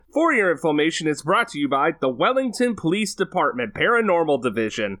For Your Information is brought to you by the Wellington Police Department Paranormal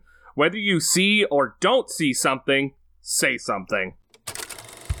Division. Whether you see or don't see something, say something.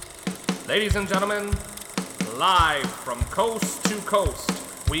 Ladies and gentlemen, live from coast to coast,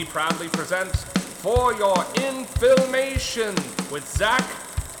 we proudly present For Your Information with Zach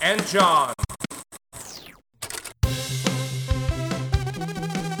and John.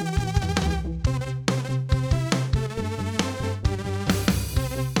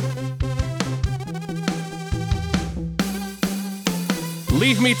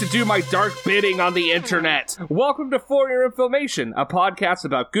 Leave me to do my dark bidding on the internet. Welcome to For Your Information, a podcast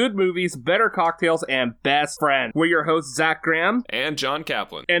about good movies, better cocktails, and best friends. We're your hosts, Zach Graham. And John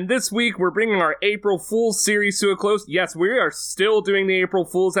Kaplan. And this week, we're bringing our April Fool's series to a close. Yes, we are still doing the April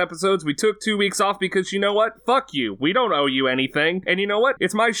Fool's episodes. We took 2 weeks off because you know what? Fuck you. We don't owe you anything. And you know what?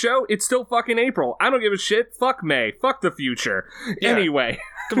 It's my show. It's still fucking April. I don't give a shit. Fuck May. Fuck the future. Yeah. Anyway.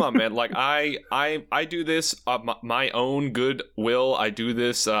 Come on, man. Like, I do this my own goodwill. I do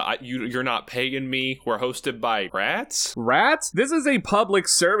this. You're not paying me. We're hosted by rats? Rats? This is a public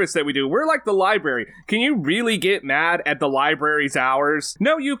service that we do. We're like the library. Can you really get mad at the library's hours?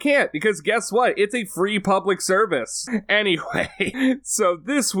 No, you can't, because guess what? It's a free public service. Anyway, so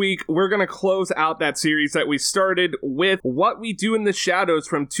this week, we're going to close out that series that we started with What We Do in the Shadows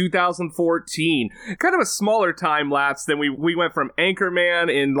from 2014. Kind of a smaller time lapse than we went from Anchorman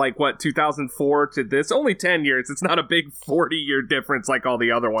in 2004 to this. Only 10 years. It's not a big 40-year difference like all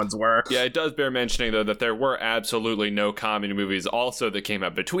the other ones were. Yeah, it does bear mentioning, though, that there were absolutely no comedy movies also that came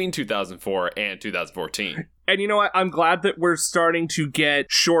out between 2004 and 2014. And you know what? I'm glad that we're starting to get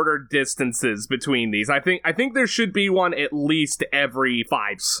shorter distances between these. I think there should be one at least every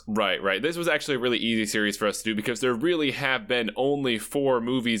fives. Right. This was actually a really easy series for us to do because there really have been only 4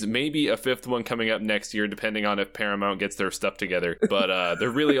 movies, maybe a 5th one coming up next year, depending on if Paramount gets their stuff together. But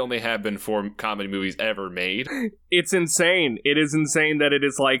there really only have been 4 comedy movies ever made. It's insane. It is insane that it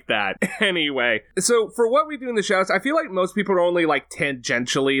is like that. Anyway, so for What We Do in the Shadows, I feel like most people are only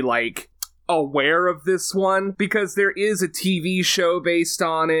tangentially aware of this one because there is a TV show based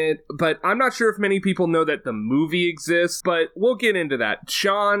on it, but I'm not sure if many people know that the movie exists, but we'll get into that.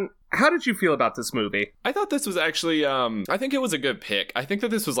 Sean, how did you feel about this movie? I thought this was actually, I think it was a good pick. I think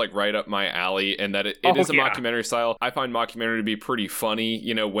that this was right up my alley and that it is a mockumentary style. I find mockumentary to be pretty funny,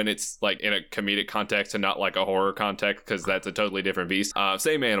 when it's in a comedic context and not a horror context, because that's a totally different beast.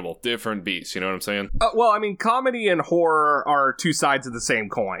 Same animal, different beast, you know what I'm saying? Well, I mean, comedy and horror are 2 sides of the same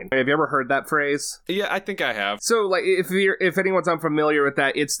coin. Have you ever heard that phrase? Yeah, I think I have. So, if anyone's unfamiliar with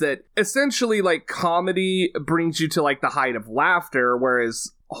that, it's that essentially, comedy brings you to, the height of laughter,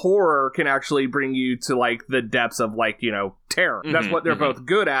 whereas horror can actually bring you to the depths of terror. That's what they're both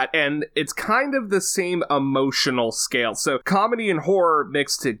good at, and it's kind of the same emotional scale. So comedy and horror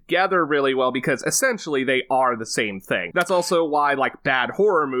mix together really well because essentially they are the same thing. That's also why bad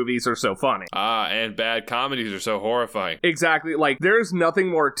horror movies are so funny. And bad comedies are so horrifying. Exactly. There's nothing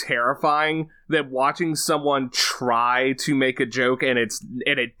more terrifying than watching someone try to make a joke and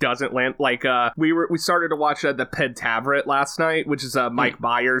it doesn't land. We started to watch the Pentaveret last night, which is Mike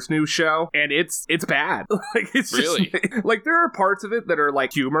Myers' new show, and it's bad. It's really just, there are parts of it that are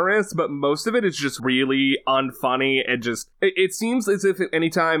humorous, but most of it is just really unfunny and just it seems as if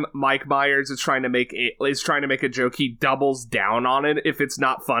anytime Mike Myers is trying to make a joke, he doubles down on it if it's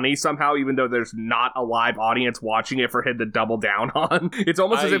not funny somehow, even though there's not a live audience watching it for him to double down on. It's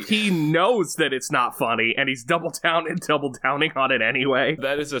almost as if he knows that it's not funny and he's double downing on it anyway.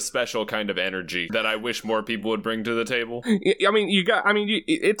 That is a special kind of energy that I wish more people would bring to the table.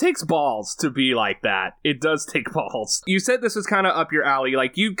 It takes balls to be like that. It does take balls. You said this is kind of up your alley.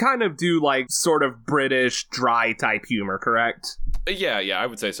 You kind of do sort of British dry type humor, correct? Yeah, I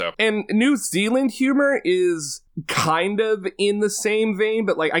would say so. And New Zealand humor is kind of in the same vein,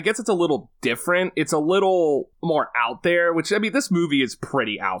 but I guess it's a little different. It's a little more out there, which this movie is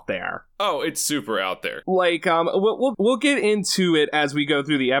pretty out there. Oh, it's super out there. We'll get into it as we go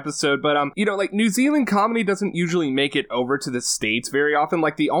through the episode, but New Zealand comedy doesn't usually make it over to the States very often.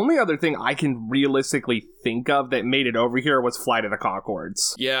 The only other thing I can realistically think of that made it over here was Flight of the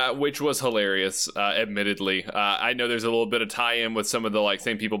Conchords. Yeah, which was hilarious, admittedly. I know there's a little bit of tie-in with some of the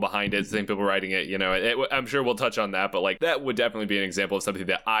same people behind it, same people writing it, I'm sure we'll touch on that, but like that would definitely be an example of something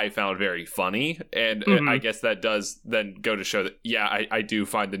that I found very funny. And I guess that does then go to show that, yeah, I do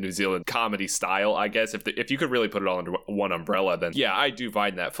find the New Zealand comedy style, I guess, if you could really put it all under one umbrella, then yeah, I do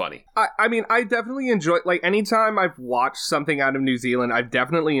find that funny. I mean, I definitely enjoy, like, anytime I've watched something out of New Zealand, I've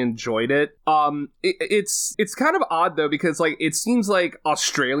definitely enjoyed it. It's kind of odd, though, because, like, it seems like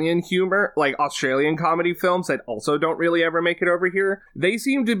Australian humor, like Australian comedy films that also don't really ever make it over here, they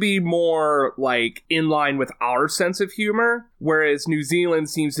seem to be more, like, in line with our sense of humor, whereas New Zealand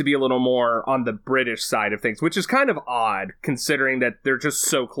seems to be a little more on the British side of things, which is kind of odd, considering that they're just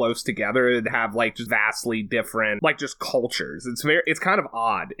so close together and have, like, just vastly different, like, just cultures. It's kind of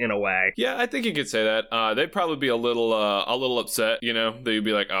odd in a way. Yeah, I think you could say that. They'd probably be a little upset, you know? They'd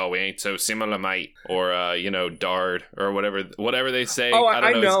be like, "Oh, we ain't so similar, mate," or "Dard," or whatever they say. Oh, I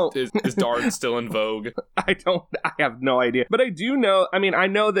don't know. Is Dard still in vogue? I have no idea, but I do know. I mean, I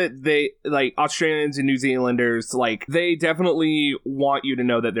know that they, like, Australians and New Zealanders, like, they definitely want you to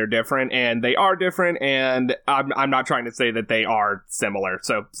know that they're different, and they are different. And I'm not trying to say that they are similar.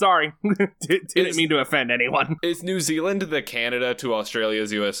 So sorry, didn't mean to offend anyone. Is New Zealand the Canada to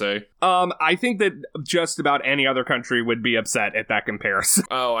Australia's USA? I think that just about any other country would be upset at that comparison.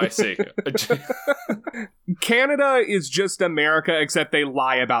 Oh, I see. Canada is just America, except they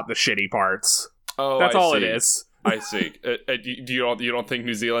lie about the shitty parts. Oh, that's I all see. it is. I see. You don't think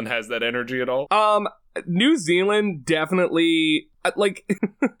New Zealand has that energy at all? New Zealand definitely, like,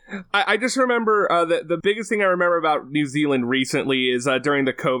 I just remember the biggest thing I remember about New Zealand recently is during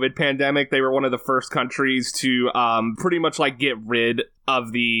the COVID pandemic, they were one of the first countries to pretty much, like, get rid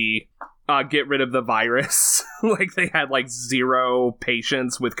of the virus. Like, they had, like, 0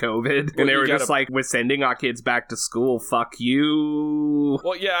 patients with COVID, and they were just like, we're sending our kids back to school, fuck you.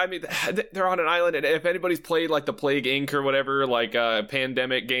 Well, yeah, I mean, they're on an island, and if anybody's played, like, the Plague Inc. or whatever, like,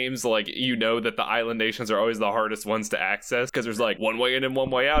 pandemic games, like, you know that the island nations are always the hardest ones to access, because there's, like, one way in and one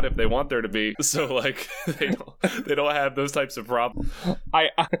way out if they want there to be. So, like, they don't have those types of problems.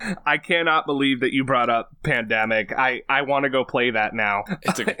 I cannot believe that you brought up Pandemic. I want to go play that now.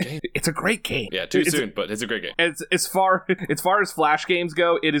 It's a good game. It's a great game. Yeah, too soon, but it's a great game. As far as Flash games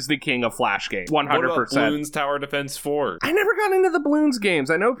go, it is the king of Flash games. 100%. What about Bloons Tower Defense 4? I never got into the Bloons games.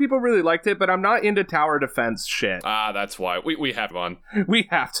 I know people really liked it, but I'm not into tower defense shit. Ah, that's why. We have on. We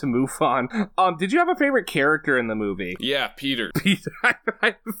have to move on. Did you have a favorite character in the movie? Yeah, Peter. I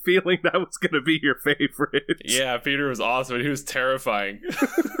have a feeling that was going to be your favorite. Yeah, Peter was awesome. He was terrifying.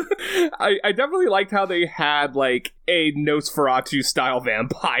 I definitely liked how they had, like, a Nosferatu-style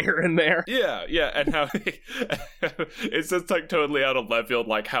vampire in there. Yeah, and how it's just, like, totally out of left field,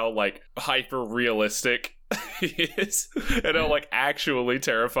 like, how, like, hyper-realistic he is, and how, like, actually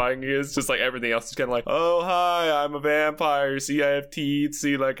terrifying he is. Just like everything else is kind of like, oh, hi, I'm a vampire, see, I have teeth,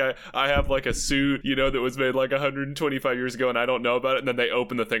 see, like, I have, like, a suit, you know, that was made, like, 125 years ago, and I don't know about it. And then they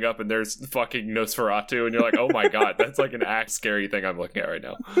open the thing up, and there's fucking Nosferatu, and you're like, oh my god, that's, like, an scary thing I'm looking at right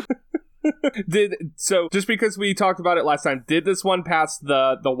now. So just because we talked about it last time, did this one pass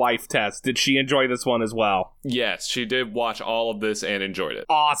the wife test? Did she enjoy this one as well? Yes, she did watch all of this and enjoyed it.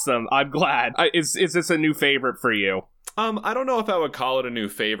 Awesome. I'm glad. Is this a new favorite for you? I don't know if I would call it a new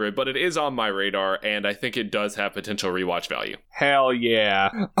favorite, but it is on my radar, and I think it does have potential rewatch value. Hell yeah.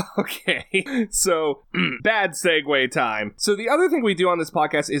 Okay, so bad segue time. So the other thing we do on this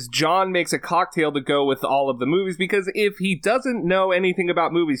podcast is John makes a cocktail to go with all of the movies, because if he doesn't know anything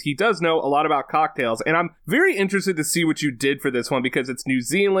about movies, he does know a lot about cocktails, and I'm very interested to see what you did for this one, because it's New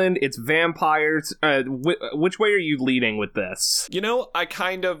Zealand, it's vampires. Which way are you leaning with this? You know, I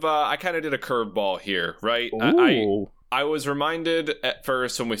kind of did a curveball here, right? Ooh. I was reminded at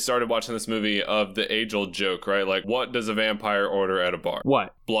first when we started watching this movie of the age-old joke, right? Like, what does a vampire order at a bar?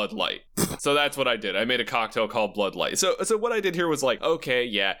 What? Blood Light. So that's what I did. I made a cocktail called Blood Light. So what I did here was like, okay,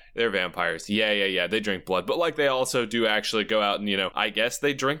 yeah, they're vampires. Yeah, they drink blood. But like, they also do actually go out and, you know, I guess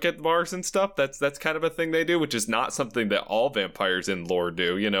they drink at bars and stuff. That's kind of a thing they do, which is not something that all vampires in lore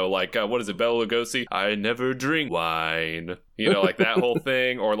do. You know, like, what is it, Bela Lugosi? I never drink wine. You know, like that whole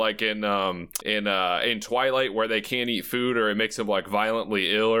thing. Or like in Twilight, where they can't eat food or it makes them like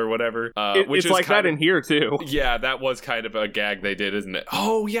violently ill or whatever. Which is like that in here too. Yeah, that was kind of a gag they did, isn't it?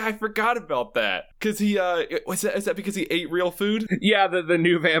 Oh yeah, I forgot about that. Because he is that because he ate real food? Yeah, the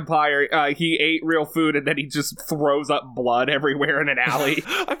new vampire, he ate real food and then he just throws up blood everywhere in an alley.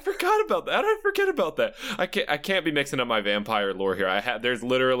 I forgot about that. I forget about that. I can't be mixing up my vampire lore here. There's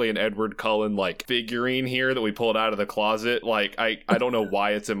literally an Edward Cullen like figurine here that we pulled out of the closet it. Like, I don't know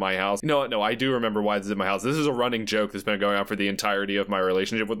why it's in my house. No, I do remember why it's in my house. This is a running joke that's been going on for the entirety of my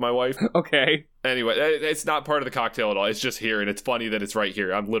relationship with my wife. Okay. Anyway, it's not part of the cocktail at all. It's just here, and it's funny that it's right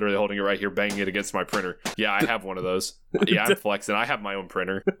here. I'm literally holding it right here, banging it against my printer. Yeah, I have one of those. Yeah, I'm flexing. I have my own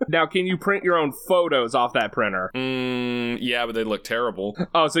printer. Now, can you print your own photos off that printer? Yeah, but they look terrible.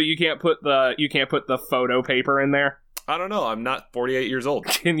 Oh, so you can't put the photo paper in there? I don't know. I'm not 48 years old.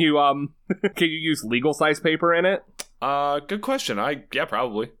 Can you use legal size paper in it? Good question. Yeah,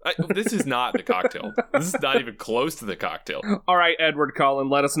 probably. This is not the cocktail. This is not even close to the cocktail. All right, Edward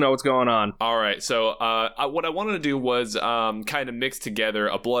Cullen, let us know what's going on. All right, so what I wanted to do was kind of mix together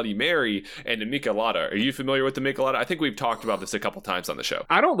a Bloody Mary and a Michelada. Are you familiar with the Michelada? I think we've talked about this a couple times on the show.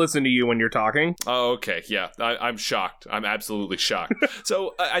 I don't listen to you when you're talking. Oh, okay, yeah. I'm shocked. I'm absolutely shocked.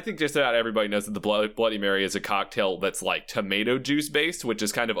 So I think just about everybody knows that the Bloody Mary is a cocktail that's like tomato juice based, which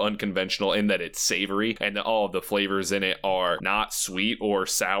is kind of unconventional in that it's savory and that all of the flavors in it are not sweet or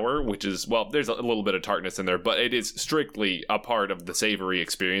sour, which is, well, there's a little bit of tartness in there, but it is strictly a part of the savory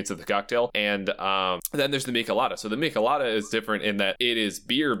experience of the cocktail. And then there's the Michelada. So the Michelada is different in that it is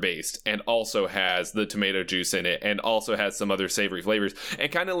beer based and also has the tomato juice in it and also has some other savory flavors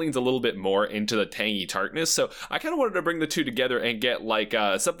and kind of leans a little bit more into the tangy tartness. So I kind of wanted to bring the two together and get like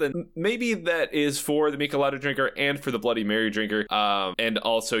something maybe that is for the Michelada drinker and for the Bloody Mary drinker, and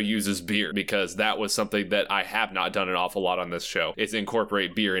also uses beer, because that was something that I have not done an awful lot on this show, is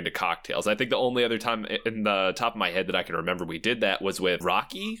incorporate beer into cocktails. I think the only other time in the top of my head that I can remember we did that was with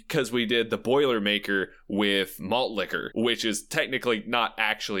Rocky, because we did the Boilermaker with malt liquor, which is technically not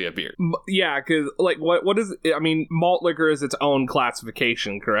actually a beer. Yeah, because like what is it? I mean, malt liquor is its own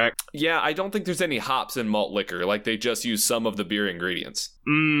classification, correct? Yeah, I don't think there's any hops in malt liquor. Like, they just use some of the beer ingredients.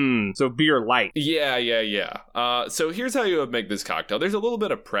 So beer light. Yeah. So here's how you would make this cocktail. There's a little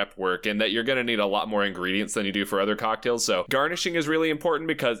bit of prep work in that you're going to need a lot more ingredients than you do for other cocktails. So garnishing is really important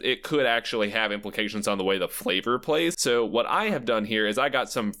because it could actually have implications on the way the flavor plays. So what I have done here is I got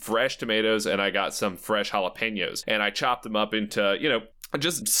some fresh tomatoes and I got some fresh jalapenos, and I chopped them up into,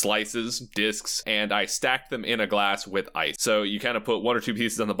 just slices, discs, and I stacked them in a glass with ice. So you kind of put one or two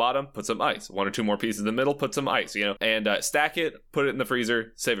pieces on the bottom, put some ice. One or two more pieces in the middle, put some ice, and stack it, put it in the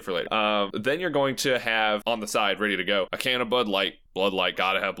freezer, save it for later. Then you're going to have on the side, ready to go, a can of Bud Light. Blood Light,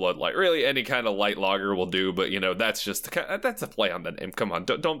 gotta have Blood Light. Really, any kind of light lager will do, but that's just that's a play on the name. Come on,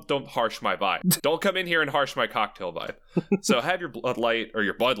 don't harsh my vibe. Don't come in here and harsh my cocktail vibe. So have your Blood Light or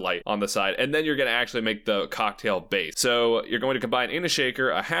your Bud Light on the side, and then you're gonna actually make the cocktail base. So you're going to combine in a shaker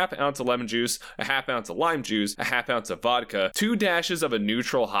a half ounce of lemon juice, a half ounce of lime juice, a half ounce of vodka, 2 dashes of a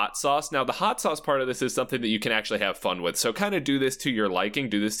neutral hot sauce. Now the hot sauce part of this is something that you can actually have fun with. So kind of do this to your liking,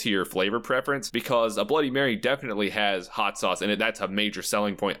 do this to your flavor preference, because a Bloody Mary definitely has hot sauce in it. That's a major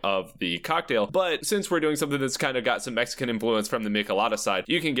selling point of the cocktail. But since we're doing something that's kind of got some Mexican influence from the Michelada side,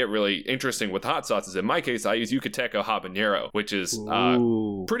 you can get really interesting with hot sauces. In my case, I use Yucateco habanero, which is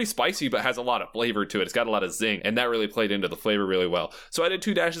pretty spicy but has a lot of flavor to it. It's got a lot of zing, and that really played into the flavor really well. So I did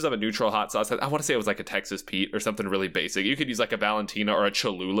 2 dashes of a neutral hot sauce. I want to say it was like a Texas Pete or something really basic. You could use like a Valentina or a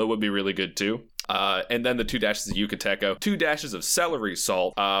Cholula would be really good too. And then the 2 dashes of Yucateco, 2 dashes of celery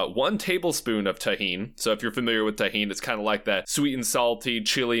salt, 1 tablespoon of tahini. So if you're familiar with tahini, it's kind of like that sweet and salty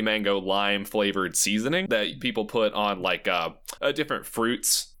chili, mango, lime flavored seasoning that people put on like different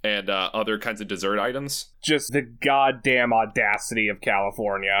fruits and other kinds of dessert items. Just the goddamn audacity of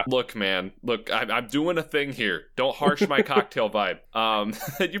California. Look, man. Look, I'm doing a thing here. Don't harsh my cocktail vibe.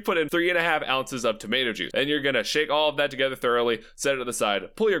 You put in 3.5 ounces of tomato juice, and you're going to shake all of that together thoroughly, set it to the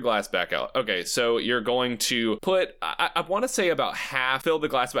side, pull your glass back out. Okay, so you're going to put, I want to say about half, fill the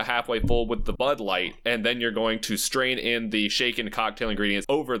glass about halfway full with the Bud Light, and then you're going to strain in the shaken cocktail ingredients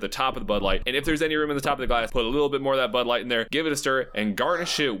over the top of the Bud Light. And if there's any room in the top of the glass, put a little bit more of that Bud Light in there, give it a stir, and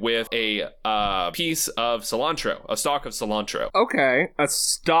garnish it with a piece of cilantro, a stalk of cilantro. Okay, a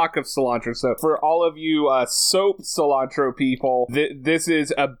stalk of cilantro. So for all of you soap cilantro people, this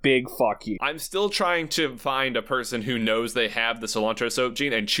is a big fuck you. I'm still trying to find a person who knows they have the cilantro soap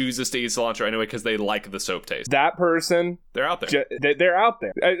gene and chooses to eat cilantro anyway because they like the soap taste. That person, they're out there. They're out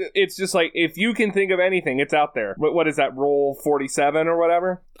there. It's just like, if you can think of anything, it's out there. What is that, Rule 47 or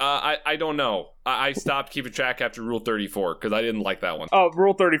whatever? I don't know. I stopped keeping track after Rule 34 because I didn't like that one. Oh,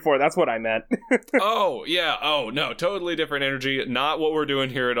 Rule 34, that's what I meant. Oh, yeah. Oh, no, totally different energy. Not what we're doing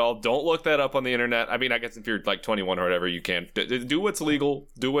here at all. Don't look that up on the internet. I mean, I guess if you're like 21 or whatever, you can. Do what's legal.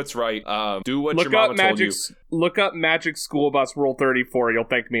 Do what's right. Do what your mama told you. Look up Magic School Bus Rule 34. You'll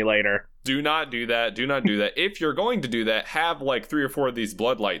thank me later. Do not do that. Do not do that. If you're going to do that, have like 3 or 4 of these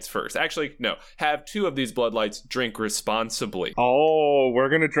Blood Lights first. Actually, no. Have 2 of these Blood Lights. Drink responsibly. Oh, we're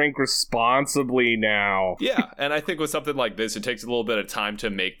going to drink responsibly now. Yeah, and I think with something like this, it takes a little bit of time to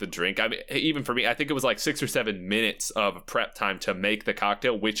make the drink. I mean, even for me, I think it was like 6 or 7 minutes of prep time to make the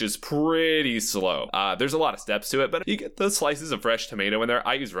cocktail, which is pretty slow. There's a lot of steps to it, but you get the slices of fresh tomato in there.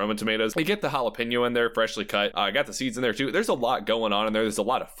 I use Roma tomatoes. You get the jalapeno in there, freshly cut. I got the seeds in there too. There's a lot going on in there. There's a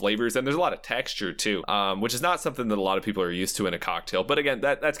lot of flavors, and there's a lot of texture too, which is not something that a lot of people are used to in a cocktail. But again,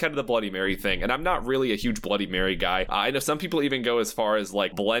 that's kind of the Bloody Mary thing, and I'm not really a huge Bloody Mary guy. I know some people even go as far as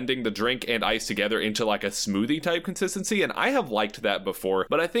like blending the drink and ice together into like a smoothie type consistency, and I have liked that before.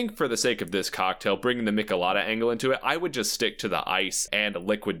 But I think for the sake of this cocktail, bringing the Michelada angle into it, I would just stick to the ice and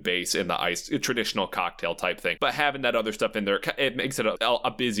liquid base in the ice, traditional cocktail type thing. But having that other stuff in there, it makes it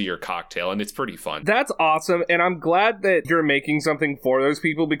a busier cocktail, and it's pretty fun. That's awesome, and I'm glad that you're making something for those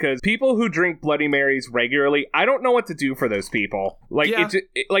people, because people who drink Bloody Marys regularly, I don't know what to do for those people. Like, yeah.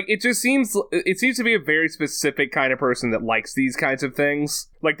 it just seems to be a very specific kind of person that likes these kinds of things.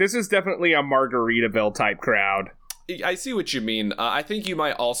 Like, this is definitely a Margaritaville type crowd. I see what you mean. I think you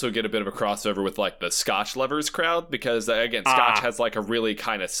might also get a bit of a crossover with like the Scotch lovers crowd, because again, Scotch has like a really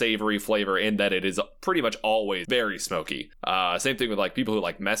kind of savory flavor in that it is pretty much always very smoky. Same thing with like people who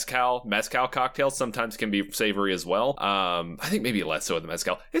like mezcal cocktails sometimes can be savory as well. I think maybe less so with the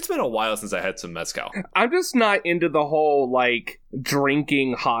mezcal. It's been a while since I had some mezcal. I'm just not into the whole like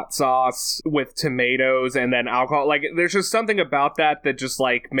drinking hot sauce with tomatoes and then alcohol. Like, there's just something about that just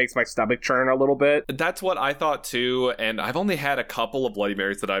like makes my stomach churn a little bit. That's what I thought too, and I've only had a couple of Bloody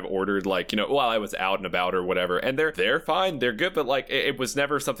Marys that I've ordered, like, you know, while I was out and about or whatever, and they're fine, they're good, but like it was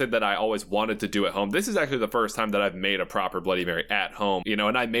never something that I always wanted to do at home. This is actually the first time that I've made a proper Bloody Mary at home, you know,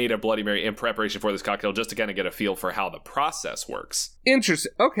 and I made a Bloody Mary in preparation for this cocktail just to kind of get a feel for how the process works.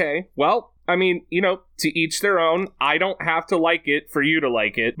 Interesting. Okay, well, I mean, you know, to each their own. I don't have to like it for you to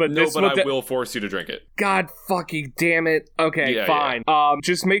like it, but no, but I will force you to drink it. God fucking damn it. Okay, yeah, fine. Yeah.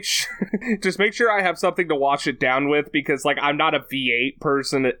 Just make sure I have something to wash it down with, because like I'm not a V8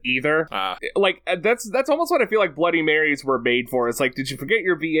 person either. Like that's almost what I feel like Bloody Marys were made for. It's like, did you forget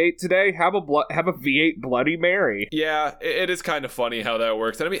your V8 today? Have a V8 Bloody Mary. Yeah, it is kind of funny how that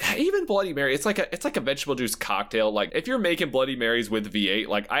works. And I mean, even Bloody Mary, it's like a vegetable juice cocktail. Like if you're making Bloody Marys with V8,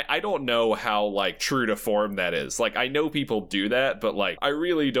 like I don't know how like true to form that is. Like I know people do that, but like I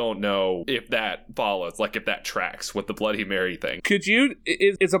really don't know if that follows, like if that tracks with the Bloody Mary thing. Could you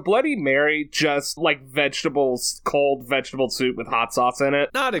is a Bloody Mary just like cold vegetable soup with hot sauce in it?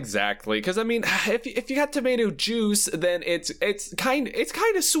 Not exactly, because I mean, if you got tomato juice, then it's kind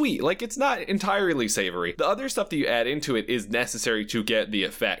of sweet. Like it's not entirely savory. The other stuff that you add into it is necessary to get the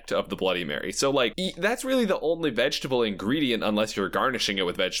effect of the Bloody Mary. So like that's really the only vegetable ingredient, unless you're garnishing it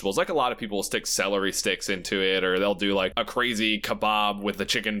with vegetables. Like a lot of people will stick celery sticks into it, or they'll do like a crazy kebab with a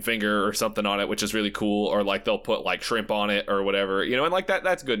chicken finger or something on it, which is really cool, or like they'll put like shrimp on it or whatever, you know, and like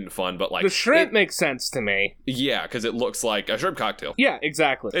that's good and fun. But like the shrimp makes sense to me. Yeah, because it looks like a shrimp cocktail. Yeah,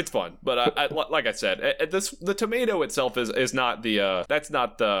 exactly. It's fun, but like I said, the tomato itself is not that's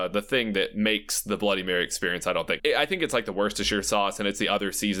not the thing that makes the Bloody Mary experience. I don't think. I think it's like the Worcestershire sauce, and it's the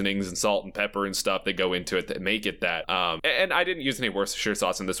other seasonings and salt and pepper and stuff that go into it that make it that. And I didn't use any Worcestershire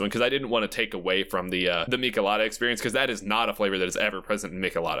sauce in this one because I didn't want to take away from the Michelada experience, because that is not a flavor that is ever present in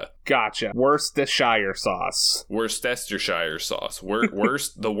Michelada. Gotcha. Worcestershire sauce. Worcestershire sauce.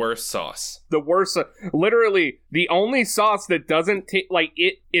 The worst sauce. The worst. Literally, the only sauce that doesn't like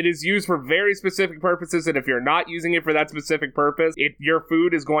it is used for very specific purposes, and if you're not using it for that specific purpose, your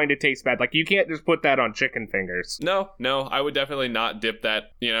food is going to taste bad. Like you can't just put that on chicken fingers. No, I would definitely not dip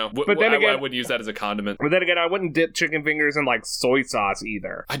that. You know, but then again, I wouldn't use that as a condiment. But then again, I wouldn't dip chicken fingers in like soy sauce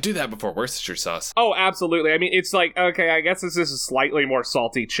either. I do that before Worcestershire sauce. Oh, absolutely. I mean, it's like, okay, I guess this is a slightly more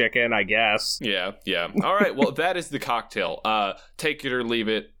salty chicken, I guess. Yeah. All right, well, that is the cocktail. Take it or leave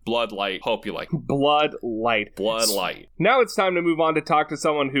it. Blood Light. Hope you like it. Blood Light. Blood Light. Now it's time to move on to talk to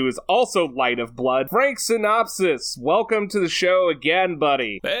someone who is also light of blood. Frank Synopsis, welcome to the show again,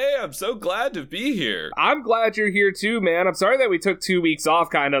 buddy. Hey, I'm so glad to be here. I'm glad you're here too, man. I'm sorry that we took 2 weeks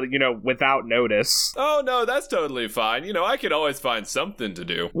off kind of, without notice. Oh, no, that's totally fine. I can always find something to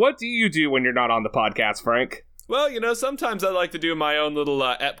do. What do you do when you're not on the podcast, Frank? Well, sometimes I like to do my own little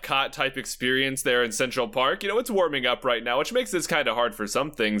Epcot type experience there in Central Park. It's warming up right now, which makes this kind of hard for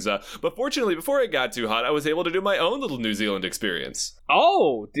some things. But fortunately, before it got too hot, I was able to do my own little New Zealand experience.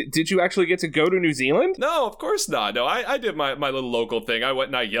 Oh, did you actually get to go to New Zealand? No, of course not. No, I did my little local thing. I went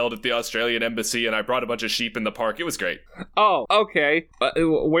and I yelled at the Australian embassy, and I brought a bunch of sheep in the park. It was great. Oh, okay.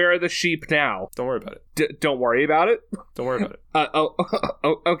 Where are the sheep now? Don't worry about it. Don't worry about it? Don't worry about it.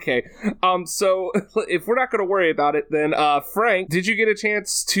 Okay. So if we're not going to worry about it, then Frank, did you get a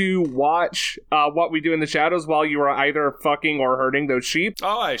chance to watch What We Do in the Shadows while you were either fucking or herding those sheep?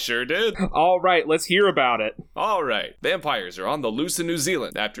 Oh, I sure did. All right, let's hear about it. All right. Vampires are on the loose in New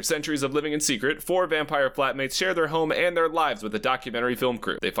Zealand. After centuries of living in secret, 4 vampire flatmates share their home and their lives with a documentary film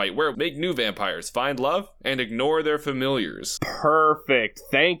crew. They fight werewolves, make new vampires, find love, and ignore their familiars. Perfect.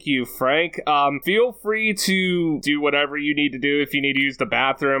 Thank you, Frank. Feel free to do whatever you need to do if you need to use the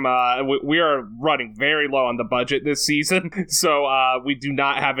bathroom. We are running very low on the budget this season, so we do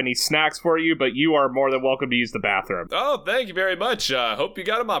not have any snacks for you, but you are more than welcome to use the bathroom. Oh, thank you very much. Hope you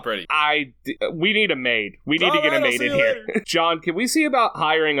got them up ready. We need a maid. We need to get a maid in here. John, can we see about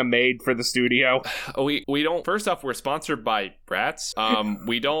hiring a maid for the studio? We don't. First off, we're sponsored by Bratz.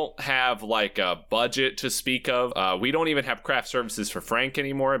 We don't have like a budget to speak of. We don't even have craft services for Frank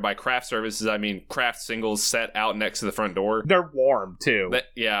anymore. And by craft services, I mean craft singles set out next to the front door. They're warm too.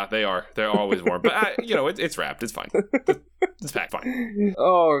 Yeah, they are. They're always warm. But it's wrapped. It's fine. It's packed fine.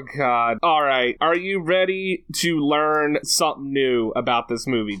 Oh God! All right, are you ready to learn something new about this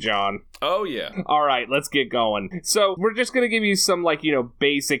movie, John? Oh yeah. All right, let's get going. So we're just gonna give you some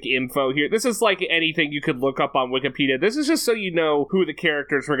basic info here. This is like anything you could look up on Wikipedia. This is just so you know who the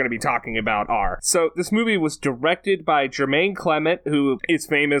characters we're gonna be talking about are. So this movie was directed by Jermaine Clement, who is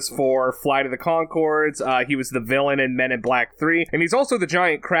famous for Flight of the Conchords. He was the villain in Men in Black 3, and he's also the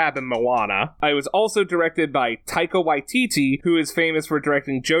giant crab in Moana. It was also directed by Taika Waititi, who is famous for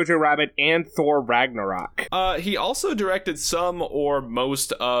directing Jojo Rabbit and Thor Ragnarok. He also directed some or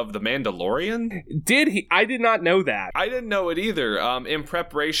most of The Mandalorian. Did he? I did not know that. I didn't know it either. In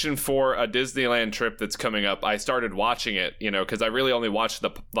preparation for a Disneyland trip that's coming up, I started watching it, because I really only watched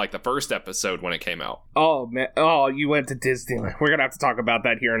the first episode when it came out. Oh, man. Oh, you went to Disneyland. We're going to have to talk about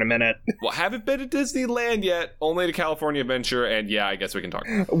that here in a minute. Well, haven't been to Disneyland yet, only to California Adventure, and yeah, I guess we can talk.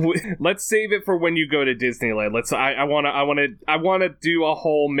 Let's save it for when you go to Disneyland. I want to do a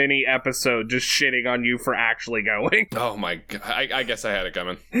whole mini episode just shitting on you for actually going. Oh my God. I guess I had it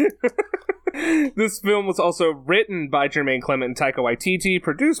coming. This film was also written by Jermaine Clement and Taika Waititi,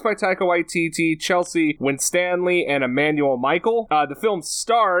 produced by Taika Waititi, Chelsea Winstanley, and Emmanuel Michael. The film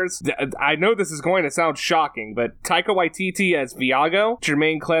stars, I know this is going to sound shocking, but Taika Waititi as Viago,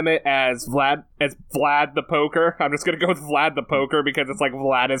 Jermaine Clement as Vlad the Poker. I'm just going to go with Vlad the Poker because it's like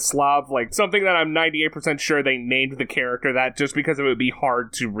Vladislav, like something that I'm 98% sure they named the character that just because it would be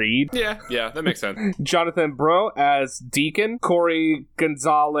hard to read. Yeah, that makes sense. Jonathan Bro as Deacon, Corey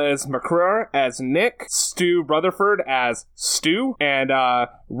Gonzalez McClure as Nick, Stu Rutherford as Stu, and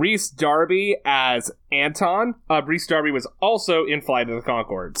Rhys Darby as Anton. Rhys Darby was also in Flight of the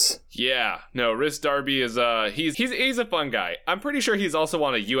Conchords. Yeah, no, Rhys Darby is he's a fun guy. I'm pretty sure he's also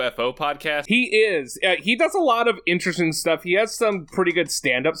on a UFO podcast. He is. He does a lot of interesting stuff. He has some pretty good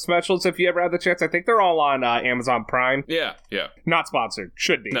stand-up specials if you ever have the chance. I think they're all on Amazon Prime. Yeah. Not sponsored.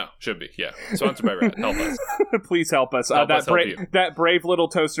 Should be. No, should be. Yeah. Sponsored by Red. Help us. Please help us. That Brave Little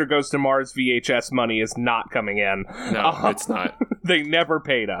Toaster Goes to Mars VHS money is not coming in. No, it's not. They never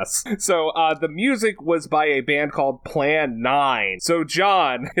paid us. So the music was by a band called Plan 9. So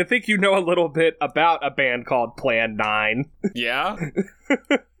John, I think you know a little bit about a band called Plan 9. Yeah?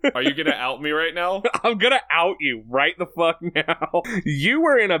 Are you gonna out me right now? I'm gonna out you right the fuck now. You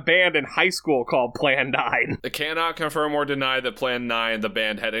were in a band in high school called Plan 9. I cannot confirm or deny that Plan 9, the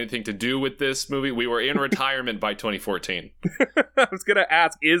band, had anything to do with this movie. We were in retirement by 2014. I was gonna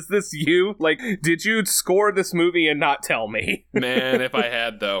ask, is this you? Like, did you score this movie and not tell me? Man, if I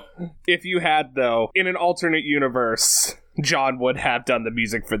had, though. If you had, though, in an alternate universe, John would have done the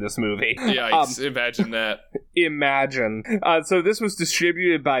music for this movie. Yikes, imagine that. Imagine. So this was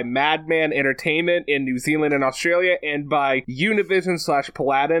distributed by Madman Entertainment in New Zealand and Australia, and by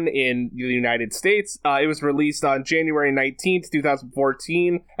Univision/Paladin in the United States. It was released on January 19th,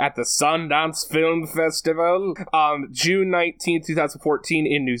 2014 at the Sundance Film Festival, June 19th, 2014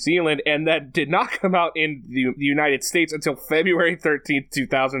 in New Zealand, and that did not come out in the United States until February 13th,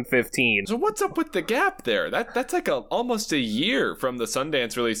 2015. So what's up with the gap there? That's like almost a year from the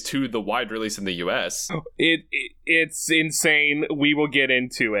Sundance release to the wide release in the US. It's insane. We will get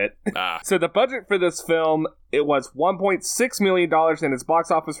into it. So the budget for this film, it was $1.6 million, and its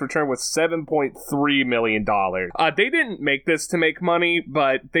box office return was $7.3 million. They didn't make this to make money,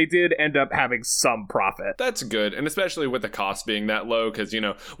 but they did end up having some profit. That's good, and especially with the cost being that low, because,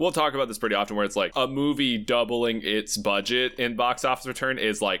 we'll talk about this pretty often, where it's like a movie doubling its budget in box office return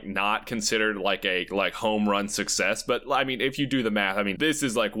is like not considered like a home run success. But I mean, if you do the math, I mean, this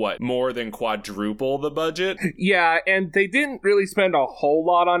is like what, more than quadruple the budget? Yeah, and they didn't really spend a whole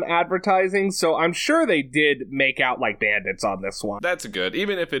lot on advertising, so I'm sure they did did make out like bandits on this one. That's good,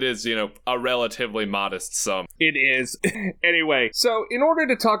 even if it is, a relatively modest sum. It is. Anyway, so in order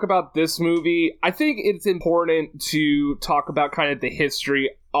to talk about this movie, I think it's important to talk about kind of the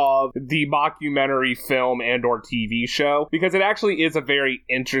history of the mockumentary film and or TV show, because it actually is a very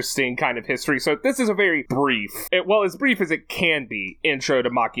interesting kind of history. So this is a very brief, as brief as it can be, intro to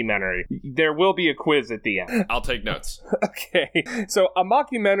mockumentary. There will be a quiz at the end. I'll take notes. Okay. So a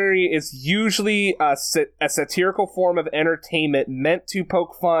mockumentary is usually a satirical form of entertainment meant to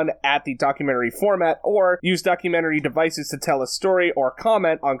poke fun at the documentary format or use documentary devices to tell a story or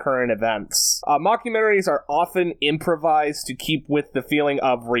comment on current events. Mockumentaries are often improvised to keep with the feeling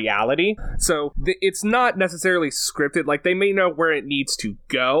of reality, so it's not necessarily scripted. Like, they may know where it needs to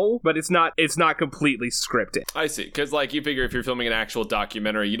go, but it's not completely scripted. I see, because like you figure if you're filming an actual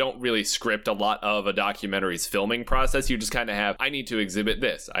documentary, you don't really script a lot of a documentary's filming process. You just kind of have, I need to exhibit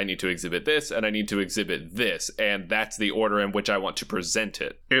this, I need to exhibit this, and I need to exhibit this, and that's the order in which I want to present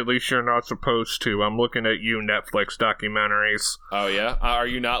it. At least you're not supposed to. I'm looking at you, Netflix documentaries. Oh yeah? Are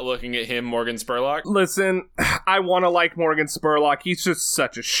you not looking at him, Morgan Spurlock? Listen, I want to like Morgan Spurlock. He's just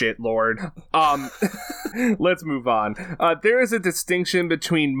such a shit lord. Let's move on. There is a distinction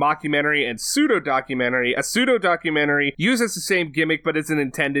between mockumentary and pseudo-documentary. A pseudo-documentary uses the same gimmick but isn't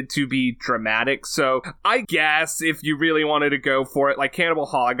intended to be dramatic. So I guess if you really wanted to go for it, like Cannibal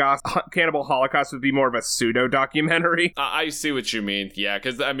Holocaust would be more of a pseudo-documentary. I see what you mean. Yeah,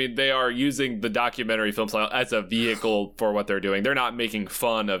 because I mean they are using the documentary film style as a vehicle for what they're doing. They're not making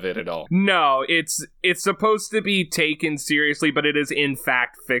fun of it at all. No, it's supposed to be taken seriously, but it is in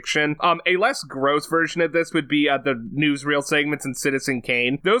fact fiction. A less gross version of this would be the newsreel segments in Citizen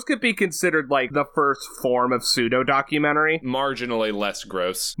Kane. Those could be considered like the first form of pseudo-documentary. Marginally less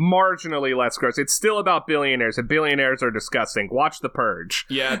gross. Marginally less gross. It's still about billionaires, and billionaires are disgusting. Watch The Purge.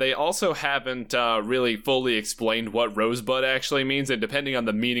 Yeah, they also haven't really fully explained what Rosebud actually means, and depending on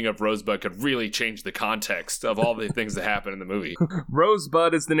the meaning of Rosebud could really change the context of all the things that happen in the movie.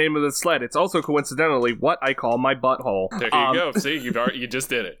 Rosebud is the name of the sled. It's also coincidentally what I call my butthole. There you go. See, you just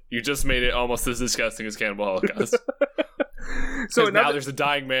did it. You just made it almost as disgusting as Cannibal Holocaust. So now there's a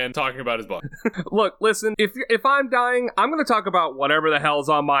dying man talking about his butt. Look, listen, if I'm dying, I'm gonna talk about whatever the hell's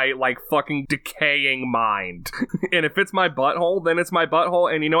on my, like, fucking decaying mind. And if it's my butthole, then it's my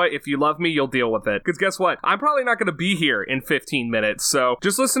butthole, and you know what? If you love me, you'll deal with it. Because guess what? I'm probably not gonna be here in 15 minutes, so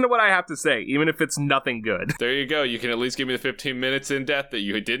just listen to what I have to say, even if it's nothing good. There you go. You can at least give me the 15 minutes in depth that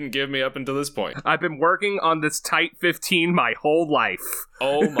you didn't give me up until this point. I've been working on this tight 15 my whole life.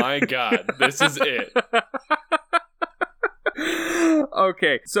 Oh my god, this is it.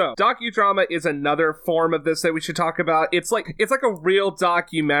 Okay, so docudrama is another form of this that we should talk about. It's like a real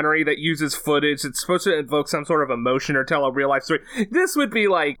documentary that uses footage. It's supposed to invoke some sort of emotion or tell a real life story. This would be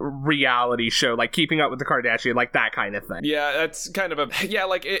like reality show, like Keeping Up with the Kardashians, like that kind of thing. Yeah, that's kind of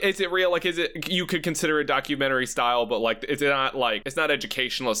like, is it real? Like, is it, you could consider it documentary style, but like, it's not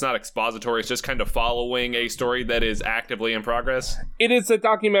educational, it's not expository, it's just kind of following a story that is actively in progress. It is a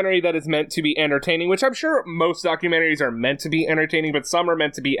documentary that is meant to be entertaining, which I'm sure most documentaries are meant to be entertaining, but some are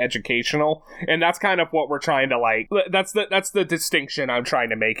meant to be educational, and that's kind of what we're trying to like. That's the distinction I'm trying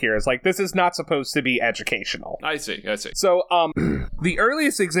to make here. Is like, this is not supposed to be educational. I see. So, the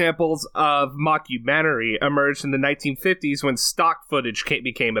earliest examples of mockumentary emerged in the 1950s when stock footage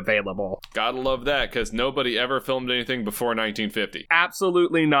became available. Gotta love that, because nobody ever filmed anything before 1950.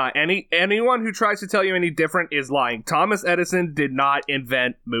 Absolutely not. Anyone who tries to tell you any different is lying. Thomas Edison did not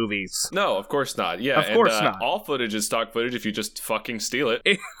invent movies. No, of course not. Yeah, of course not. All footage is stock footage if you just fucking steal it.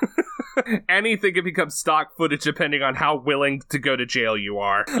 Anything can become stock footage depending on how willing to go to jail you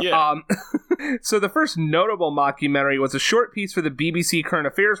are. Yeah. So the first notable mockumentary was a short piece for the BBC current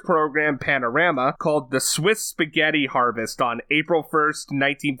affairs program Panorama called The Swiss Spaghetti Harvest on April 1st,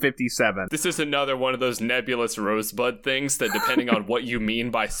 1957. This is another one of those nebulous Rosebud things that, depending on what you mean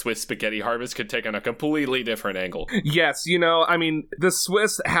by Swiss Spaghetti Harvest, could take on a completely different angle. Yes, I mean, the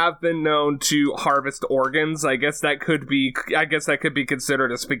Swiss have been known to harvest organs. I guess that could be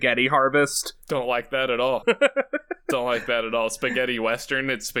considered a spaghetti harvest. Don't like that at all. Don't like that at all. Spaghetti Western,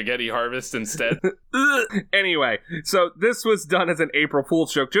 it's Spaghetti Harvest instead. Anyway, so this was done as an April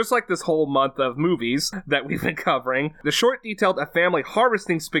Fool's joke, just like this whole month of movies that we've been covering. The short detailed a family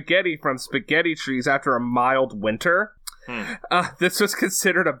harvesting spaghetti from spaghetti trees after a mild winter. This was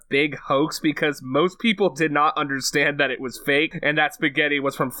considered a big hoax because most people did not understand that it was fake and that spaghetti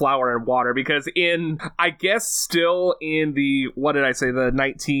was from flour and water, because still in the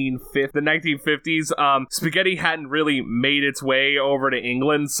 1950s, spaghetti hadn't really made its way over to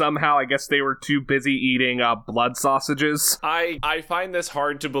England somehow. I guess they were too busy eating blood sausages. I find this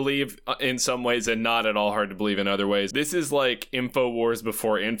hard to believe in some ways and not at all hard to believe in other ways. This is like InfoWars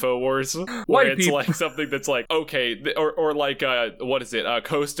before InfoWars, where it's like something that's like, okay, or like,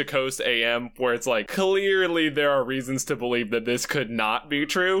 Coast to Coast AM, where it's like, clearly there are reasons to believe that this could not be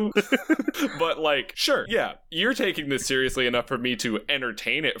true. But like, sure, yeah, you're taking this seriously enough for me to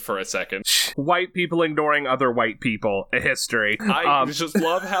entertain it for a second. White people ignoring other white people, a history. I just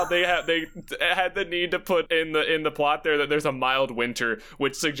love how they had the need to put in the plot there that there's a mild winter,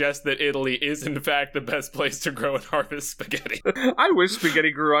 which suggests that Italy is in fact the best place to grow and harvest spaghetti. I wish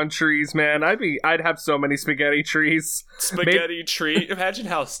spaghetti grew on trees, man. I'd have so many spaghetti trees. Tree. Imagine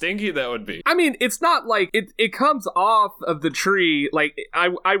how stinky that would be. I mean, it's not like it comes off of the tree. Like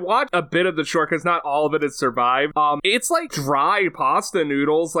I watched a bit of the short because not all of it has survived. It's like dry pasta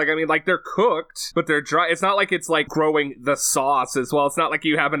noodles. Like, I mean, like they're cooked, but they're dry. It's not like it's like growing the sauce as well. It's not like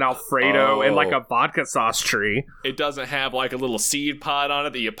you have an Alfredo and like a vodka sauce tree. It doesn't have like a little seed pod on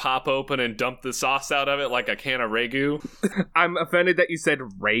it that you pop open and dump the sauce out of it like a can of ragu. I'm offended that you said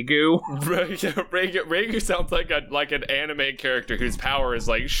ragu. Ragu sounds like an anime character whose power is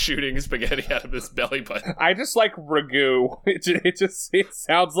like shooting spaghetti out of his belly button. I just like ragu. It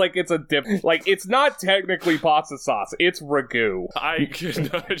sounds like it's a dip. Like, it's not technically pasta sauce. It's ragu.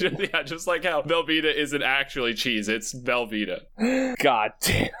 Just like how Velveeta isn't actually cheese. It's Velveeta. God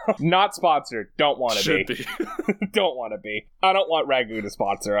damn. Not sponsored. Don't want to Should be. Don't want to be. I don't want ragu to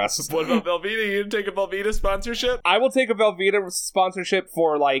sponsor us. What about Velveeta? You didn't take a Velveeta sponsorship? I will take a Velveeta sponsorship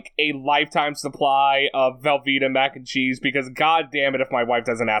for like a lifetime supply of Velveeta mac and cheese, because god damn it if my wife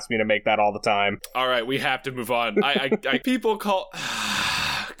doesn't ask me to make that all the time. All right, we have to move on. People call...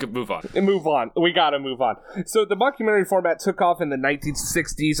 Move on. We gotta move on. So the mockumentary format took off in the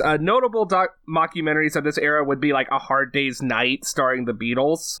 1960s. Notable mockumentaries of this era would be like A Hard Day's Night starring the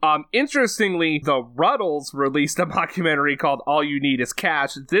Beatles. Interestingly, the Ruddles released a mockumentary called All You Need Is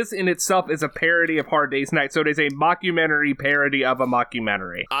Cash. This in itself is a parody of Hard Day's Night, so it is a mockumentary parody of a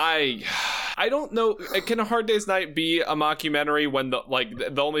mockumentary. I don't know. Can A Hard Day's Night be a mockumentary when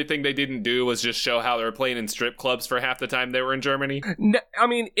the only thing they didn't do was just show how they were playing in strip clubs for half the time they were in Germany? No, I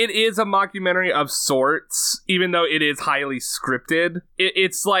mean, it is a mockumentary of sorts, even though it is highly scripted.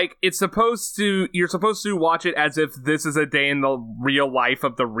 It's like, you're supposed to watch it as if this is a day in the real life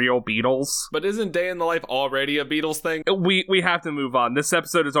of the real Beatles. But isn't Day in the Life already a Beatles thing? We have to move on. This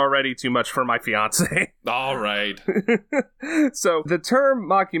episode is already too much for my fiance. All right. So the term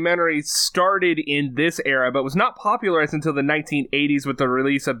mockumentary started in this era, but was not popularized until the 1980s with the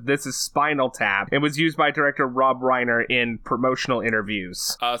release of This Is Spinal Tap, and was used by director Rob Reiner in promotional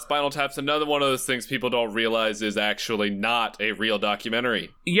interviews. Spinal Tap's another one of those things people don't realize is actually not a real documentary.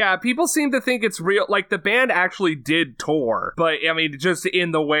 Yeah, people seem to think it's real. Like, the band actually did tour, but, I mean, just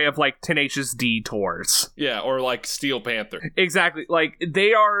in the way of, like, Tenacious D tours. Yeah, or, like, Steel Panther. Exactly. Like,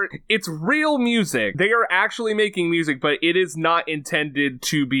 it's real music. They are actually making music, but it is not intended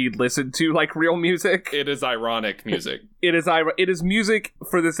to be listened to like real music. It is ironic music. It is music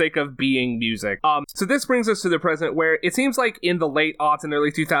for the sake of being music. So this brings us to the present, where it seems like in the late aughts and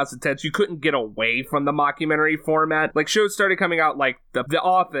early 2010s, you couldn't get away from the mockumentary format. Like, shows started coming out like The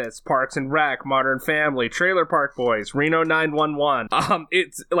Office, Parks and Rec, Modern Family, Trailer Park Boys, Reno 911.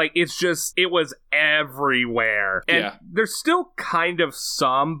 It was everywhere. And there's still kind of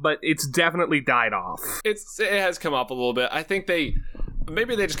some, but it's definitely died off. It has come up a little bit. I think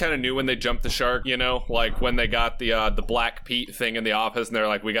maybe they just kind of knew when they jumped the shark, you know, like when they got the Black Pete thing in The Office, and they're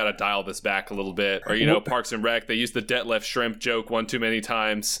like, we got to dial this back a little bit. Or, you know, Parks and Rec, they used the Detlef Shrimp joke one too many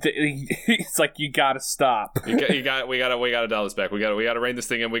times. It's like, you got to stop. We got to dial this back. We got to rein this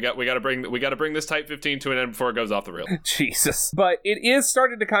thing in. We got to bring this Type 15 to an end before it goes off the rail. Jesus. But it is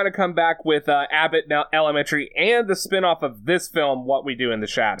starting to kind of come back with Abbott Elementary and the spinoff of this film, What We Do in the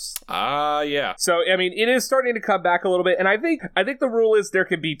Shadows. Yeah. So, I mean, it is starting to come back a little bit, and I think the rule is there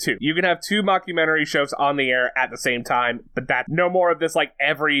could be two. You can have two mockumentary shows on the air at the same time, but that no more of this, like,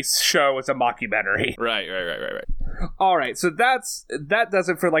 every show is a mockumentary. Right. All right, so that does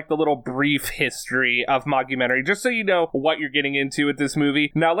it for like the little brief history of Mockumentary, just so you know what you're getting into with this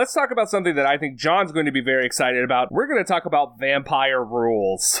movie. Now let's talk about something that I think John's going to be very excited about. We're going to talk about vampire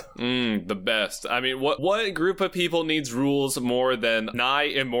rules. The best. I mean, what group of people needs rules more than nigh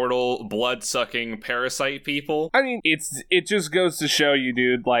immortal, blood-sucking parasite people? I mean, it just goes to show you,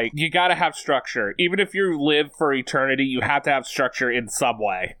 dude, like, you gotta have structure. Even if you live for eternity, you have to have structure in some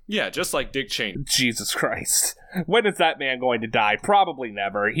way. Yeah, just like Dick Cheney. Jesus Christ. When is that man going to die? Probably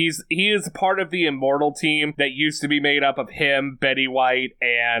never. He is part of the Immortal team that used to be made up of him, Betty White,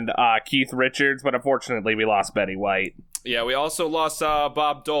 and Keith Richards, but unfortunately we lost Betty White. Yeah, we also lost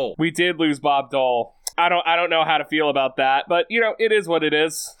Bob Dole. We did lose Bob Dole. I don't know how to feel about that, but you know, it is what it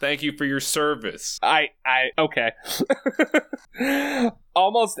is. Thank you for your service. Okay.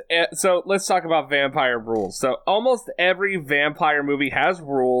 So let's talk about vampire rules. So almost every vampire movie has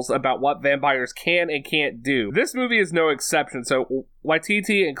rules about what vampires can and can't do. This movie is no exception. So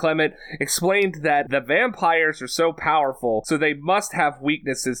Waititi and Clement explained that the vampires are so powerful, so they must have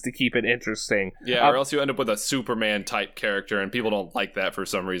weaknesses to keep it interesting. Yeah, or else you end up with a Superman type character, and people don't like that for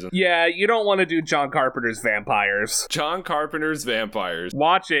some reason. Yeah, you don't want to do John Carpenter's vampires. John Carpenter's vampires.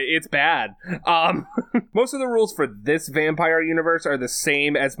 Watch it, it's bad. Most of the rules for this vampire universe are the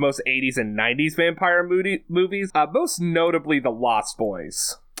same as most 80s and 90s vampire movies, most notably The Lost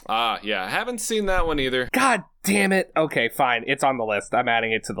Boys. Yeah, I haven't seen that one either. God damn it. Okay, fine. It's on the list. I'm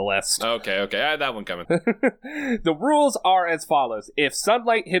adding it to the list. Okay. I had that one coming. The rules are as follows. If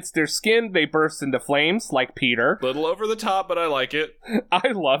sunlight hits their skin, they burst into flames, like Peter. Little over the top, but I like it.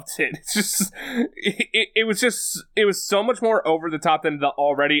 I loved it. It's just... It was so much more over the top than the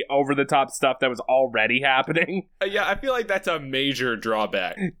already over the top stuff that was already happening. Yeah, I feel like that's a major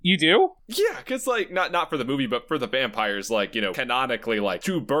drawback. You do? Yeah, because, like, not for the movie, but for the vampires, like, you know, canonically, like,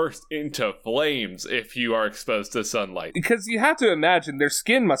 to burst into flames if you are exposed to sunlight. Because you have to imagine their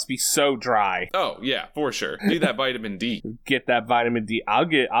skin must be so dry. Oh, yeah, for sure. Need that vitamin D. Get that vitamin D. I'll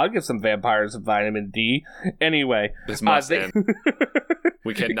give some vampires some vitamin D. Anyway. This must end.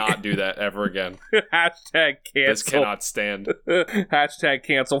 We cannot do that ever again. Hashtag cancel. This cannot stand. Hashtag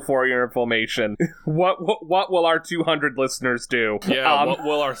cancel for your inflammation. What will our 200 listeners do? Yeah, what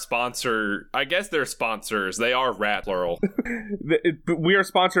will our sponsor... I guess they're sponsors. They are rat, plural. We are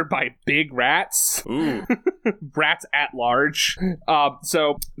sponsored by Big Rats. Ooh. Rats at large.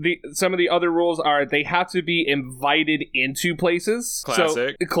 So some of the other rules are they have to be invited into places.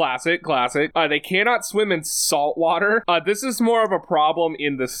 Classic. So, classic. They cannot swim in salt water. This is more of a problem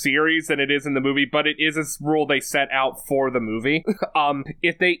in the series than it is in the movie, but it is a rule they set out for the movie.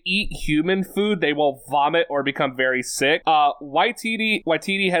 If they eat human food, they will vomit or become very sick. Waititi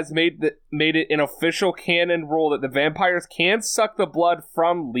has made it an official canon rule that the vampires can suck the blood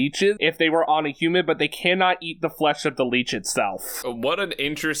from leeches if they were on a human, but they cannot eat the flesh of the leech itself. What an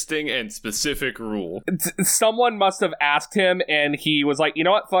interesting and specific rule. Someone must have asked him, and he was like, you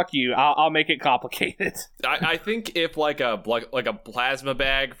know what, fuck you, I'll make it complicated. I think if like a plasma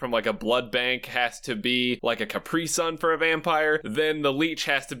bag from like a blood bank has to be like a Capri Sun for a vampire, then the leech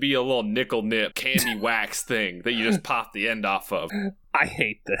has to be a little nickel nip candy wax thing that you just pop the end off of. I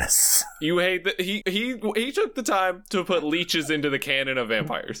hate this. You hate that he took the time to put leeches into the canon of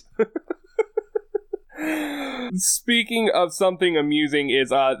vampires. Speaking of something amusing is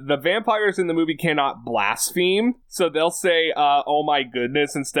the vampires in the movie cannot blaspheme, so they'll say oh my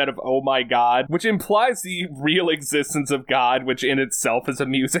goodness instead of oh my god, which implies the real existence of God, which in itself is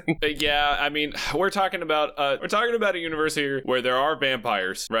amusing. Yeah, I mean, we're talking about a universe here where there are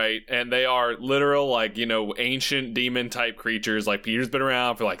vampires, right? And they are literal, like, you know, ancient demon type creatures. Like, Peter's been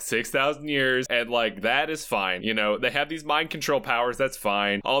around for like 6,000 years, and like that is fine. You know, they have these mind control powers, that's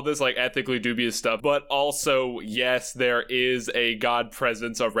fine. All this like ethically dubious stuff, but also, yes, there is a God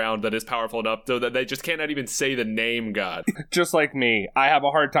presence around that is powerful enough so that they just cannot even say the name God. Just like me, I have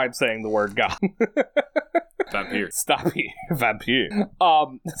a hard time saying the word God. Vampire. Stop it. Vampire.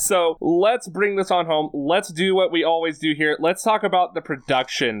 So let's bring this on home. Let's do what we always do here. Let's talk about the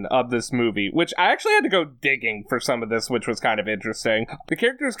production of this movie, which I actually had to go digging for some of this, which was kind of interesting. The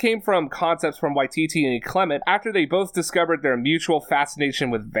characters came from concepts from Waititi and Clement after they both discovered their mutual fascination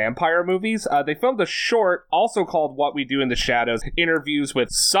with vampire movies. They filmed a short, also called What We Do in the Shadows, interviews with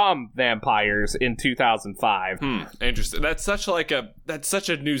some vampires in 2005. Interesting. That's such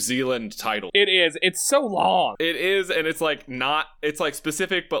a New Zealand title. It is. It's so long. long. It is, and it's like not, it's like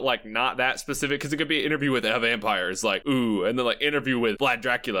specific, but like not that specific, because it could be an interview with vampires, like, ooh, and then like interview with Vlad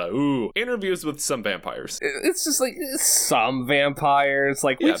Dracula, ooh, interviews with some vampires. It's just like some vampires,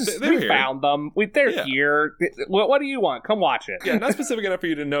 like, Yeah, we found them. They're here. What do you want? Come watch it. Yeah, not specific enough for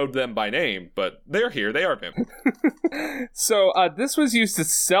you to know them by name, but they're here. They are vampires. So this was used to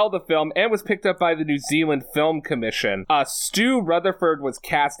sell the film and was picked up by the New Zealand Film Commission. Stu Rutherford was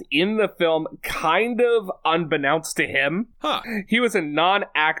cast in the film kind of unbeknownst to him. Huh. He was a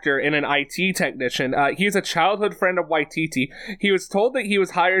non-actor and an IT technician. He is a childhood friend of Waititi. He was told that he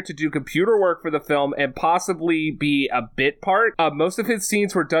was hired to do computer work for the film and possibly be a bit part. Most of his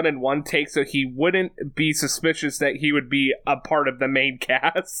scenes were done in one take, so he wouldn't be suspicious that he would be a part of the main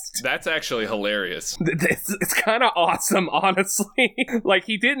cast. That's actually hilarious. It's kind of awesome, honestly. Like,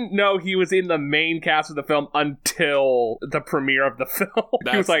 he didn't know he was in the main cast of the film until the premiere of the film.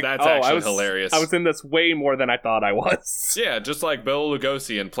 He was like, that's actually hilarious. I was in this way more than I thought I was. Yeah, just like Bela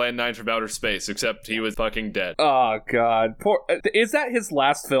Lugosi in Plan 9 from Outer Space, except he was fucking dead. Oh, God. Is that his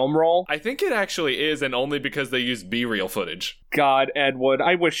last film role? I think it actually is, and only because they used B-reel footage. God, Ed Wood,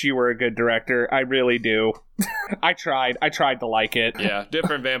 I wish you were a good director. I really do. I tried to like it. Yeah,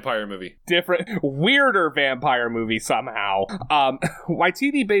 different vampire movie. Weirder vampire movie somehow.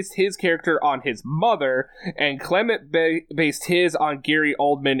 Waititi based his character on his mother, and Clement based his on Gary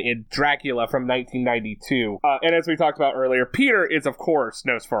Oldman in Dracula from 1992. And as we talked about earlier, Peter is, of course,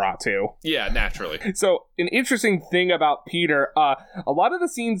 Nosferatu. Yeah, naturally. So, an interesting thing about Peter, a lot of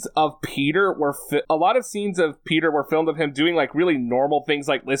scenes of Peter were filmed of him doing like really normal things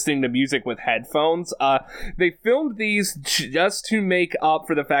like listening to music with headphones. They filmed these just to make up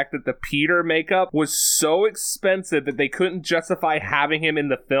for the fact that the Peter makeup was so expensive that they couldn't justify having him in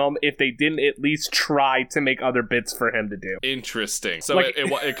the film if they didn't at least try to make other bits for him to do. Interesting. So like,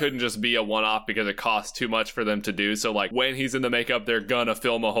 it couldn't just be a one-off because it costs too much for them to do. So like when he's in the makeup, they're gonna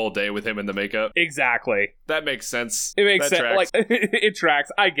film a whole day with him in the makeup. Exactly. That makes sense. It makes sense. Tracks. Like it tracks.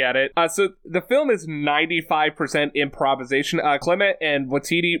 I get it. So the film is 95% improvisation. Clement and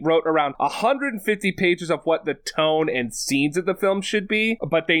Waititi wrote around 150 pages of what the tone and scenes of the film should be,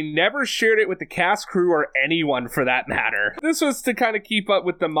 but they never shared it with the cast, crew, or anyone for that matter. This was to kind of keep up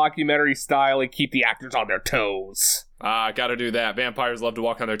with the mockumentary style and keep the actors on their toes. Gotta do that. Vampires love to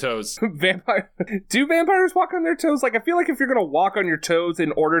walk on their toes. Do vampires walk on their toes? Like, I feel like if you're gonna walk on your toes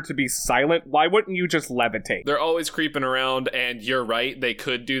in order to be silent, why wouldn't you just levitate? They're always creeping around, and you're right, they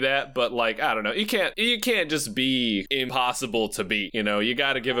could do that, but like, I don't know, you can't just be impossible to beat, you know? You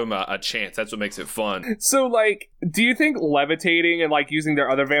gotta give them a chance. That's what makes it fun. So, like, do you think levitating and like using their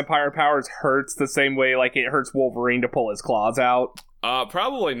other vampire powers hurts the same way like it hurts Wolverine to pull his claws out?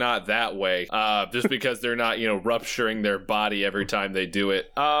 Probably not that way, just because they're not, rupturing their body every time they do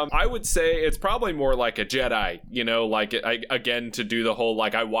it. I would say it's probably more like a Jedi, like, again, to do the whole,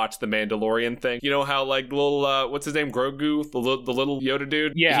 like, I watched the Mandalorian thing. You know how, like, little, what's his name, Grogu, the little Yoda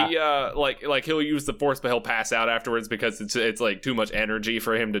dude? Yeah. He, like, he'll use the Force, but he'll pass out afterwards because it's like, too much energy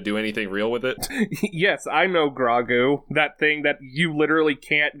for him to do anything real with it. Yes, I know Grogu, that thing that you literally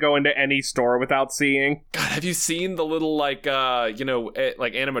can't go into any store without seeing. God, have you seen the little, like,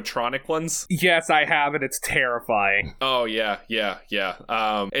 like animatronic ones? Yes, I have, and it's terrifying. Oh yeah.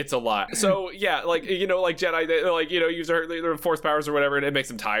 It's a lot. So yeah, like like Jedi, they like use their force powers or whatever, and it makes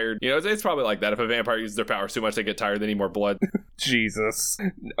them tired. It's probably like that. If a vampire uses their powers too much, they get tired. They need more blood. Jesus.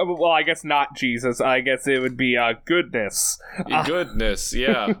 Well, I guess not Jesus. I guess it would be goodness. Goodness,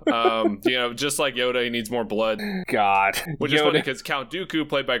 yeah. Just like Yoda, he needs more blood. God. Which is funny because Count Dooku,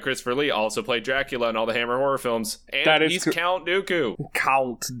 played by Christopher Lee, also played Dracula in all the Hammer horror films, and he's Count Dooku.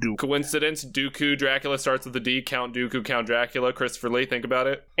 Count Dooku. Coincidence? Dooku Dracula starts with a D. Count Dooku, Count Dracula. Christopher Lee, think about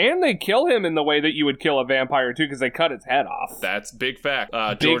it. And they kill him in the way that you would kill a vampire too, because they cut his head off. That's big fact.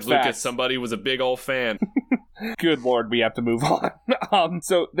 George Lucas, somebody was a big old fan. Good lord, we have to move on.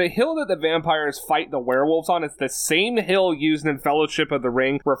 So the hill that the vampires fight the werewolves on is the same hill used in Fellowship of the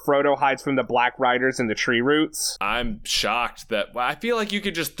Ring, where Frodo hides from the Black Riders in the tree roots. I'm shocked that I feel like you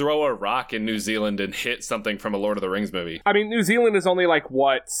could just throw a rock in New Zealand and hit something from a Lord of the Rings movie. I mean, New Zealand is only like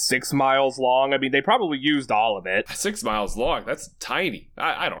 6 miles long. I mean, they probably used all of it. 6 miles long? That's tiny.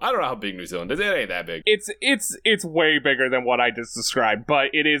 I don't know how big New Zealand is. It ain't that big. It's way bigger than what I just described, but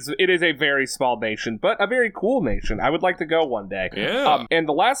it is a very small nation, but a very cool cool nation. I would like to go one day. Yeah. And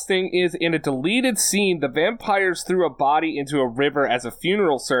the last thing is, in a deleted scene, the vampires threw a body into a river as a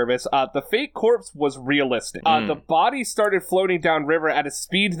funeral service. The fake corpse was realistic. The body started floating downriver at a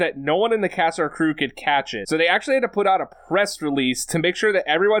speed that no one in the cast or crew could catch it. So they actually had to put out a press release to make sure that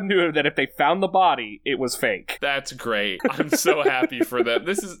everyone knew that if they found the body, it was fake. That's great. I'm so happy for them.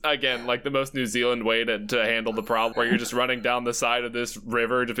 This is, again, like the most New Zealand way to handle the problem, where you're just running down the side of this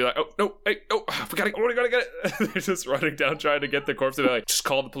river to be like, oh, no, hey, oh, we gotta get it. They're just running down trying to get the corpse, and they're like, just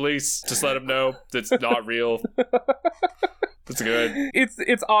call the police. Just let them know it's not real. It's good.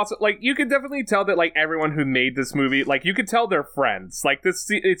 It's awesome. Like, you can definitely tell that, like, everyone who made this movie, like, you could tell they're friends. Like,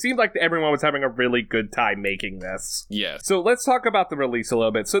 it seemed like everyone was having a really good time making this. Yes. So let's talk about the release a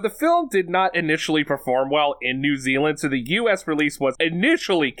little bit. So the film did not initially perform well in New Zealand, so the US release was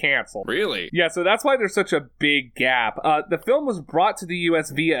initially canceled. Really? Yeah, so that's why there's such a big gap. The film was brought to the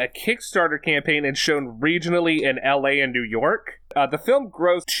US via a Kickstarter campaign and shown regionally in LA and New York. The film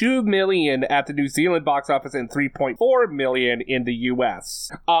grossed $2 million at the New Zealand box office and $3.4 million in the US.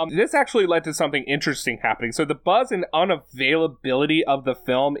 This actually led to something interesting happening. So the buzz and unavailability of the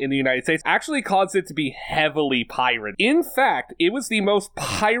film in the United States actually caused it to be heavily pirated. In fact, it was the most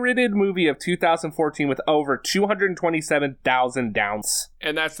pirated movie of 2014 with over 227,000 downloads.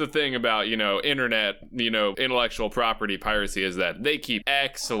 And that's the thing about, internet, intellectual property piracy, is that they keep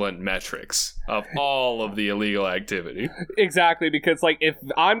excellent metrics of all of the illegal activity. Exactly, because, like, if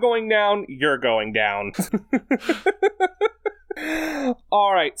I'm going down, you're going down.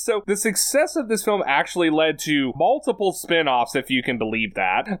 Alright, so the success of this film actually led to multiple spin-offs, if you can believe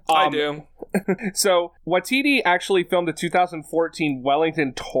that. I do. So, Waititi actually filmed the 2014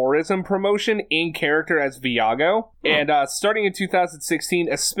 Wellington tourism promotion in character as Viago. And starting in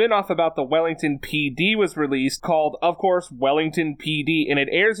 2016, a spin-off about the Wellington PD was released called, of course, Wellington PD. And it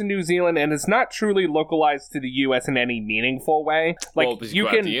airs in New Zealand and is not truly localized to the US in any meaningful way. Like, well, you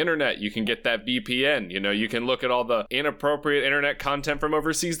can the internet, you can get that VPN. You can look at all the inappropriate internet content from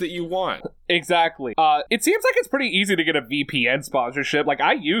overseas that you want. Exactly. It seems like it's pretty easy to get a VPN sponsorship. Like,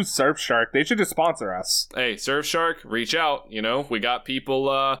 I use Surfshark. They should just sponsor us. Hey, Surfshark, reach out. We got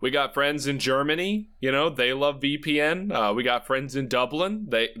people, we got friends in Germany. They love VPN. We got friends in Dublin.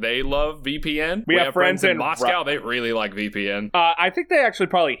 They love VPN. We have friends in Moscow. They really like VPN. I think they actually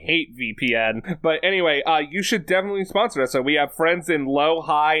probably hate VPN. But anyway, you should definitely sponsor us. So we have friends in low,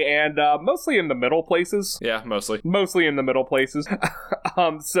 high, and mostly in the middle places. Yeah, mostly. Mostly in the middle places.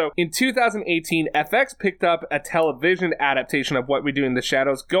 So in 2018, FX picked up a television adaptation of What We Do in the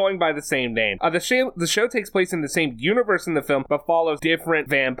Shadows going by the same name. The show takes place in the same universe in the film, but follows different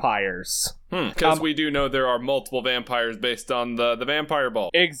vampires. Because we do know there are multiple vampires based on the vampire ball.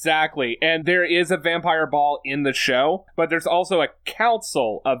 Exactly. And there is a vampire ball in the show, but there's also a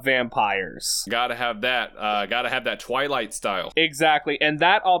council of vampires. Gotta have that. Gotta have that Twilight style. Exactly. And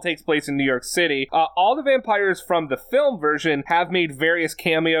that all takes place in New York City. All the vampires from the film version have made various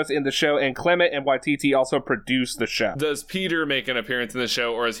cameos in the show, and Clement and Waititi also produced the show. Does Peter make an appearance in the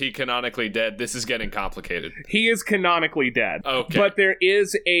show, or is he canonically dead? This is getting complicated. He is canonically dead. Okay. But there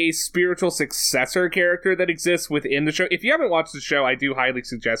is a spiritual successor character that exists within the show. If you haven't watched the show, I do highly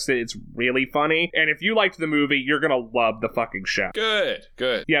suggest it. It's really funny. And if you liked the movie, you're gonna love the fucking show. Good.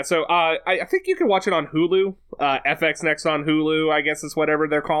 Yeah, so I think you can watch it on Hulu. FX Next on Hulu, I guess is whatever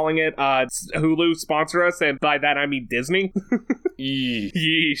they're calling it. Hulu sponsor us, and by that I mean Disney.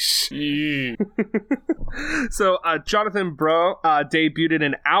 Yeesh. So, Jonathan Bro debuted in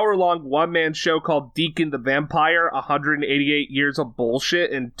an hour-long one-man show called Deacon the Vampire, 188 Years of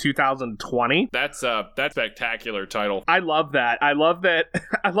Bullshit in 2020. That's a spectacular title. I love that. I love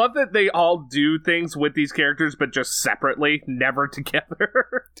that they all do things with these characters, but just separately, never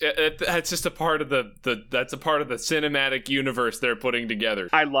together. That's just a part of that's a part of the cinematic universe they're putting together.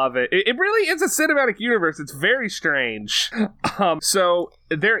 I love it. It really is a cinematic universe. It's very strange. So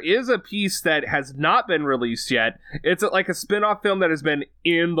there is a piece that has not been released yet. It's like a spin-off film that has been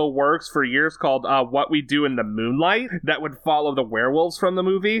in the works for years called What We Do in the Moonlight, that would follow the werewolves from the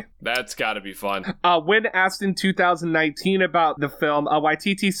movie. That's gotta be fun. When asked in 2019 about the film,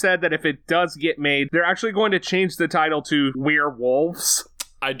 Waititi said that if it does get made, they're actually going to change the title to Werewolves.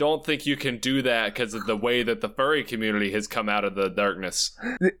 I don't think you can do that because of the way that the furry community has come out of the darkness.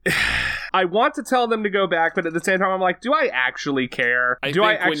 I want to tell them to go back, but at the same time, I'm like, do I actually care? Do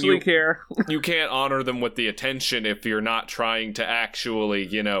I actually care? You can't honor them with the attention if you're not trying to actually,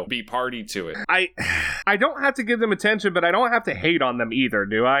 be party to it. I don't have to give them attention, but I don't have to hate on them either,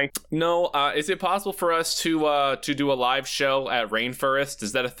 do I? No. Is it possible for us to do a live show at Rainforest?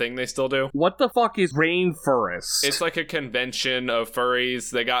 Is that a thing they still do? What the fuck is Rainforest? It's like a convention of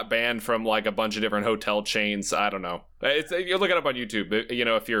furries. They got banned from like a bunch of different hotel chains. I don't know. You look it up on YouTube,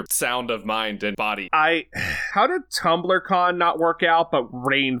 if you're sound of mind and body. How did TumblrCon not work out, but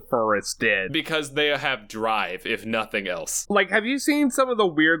Rainforest did? Because they have drive, if nothing else. Like, have you seen some of the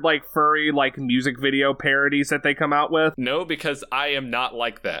weird, like, furry, like, music video parodies that they come out with? No, because I am not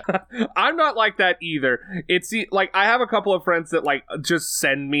like that. I'm not like that either. Like, I have a couple of friends that, like, just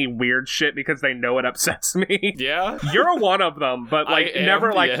send me weird shit because they know it upsets me. Yeah? You're one of them, but, like,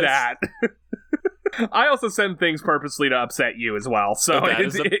 never like that. I also send things purposely to upset you as well, so that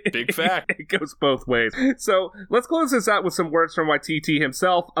is a big fact. It goes both ways. So let's close this out with some words from Waititi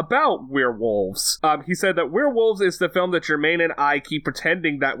himself about Werewolves. He said that Werewolves is the film that Jermaine and I keep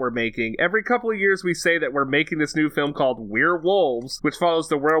pretending that we're making. Every couple of years we say that we're making this new film called Werewolves, which follows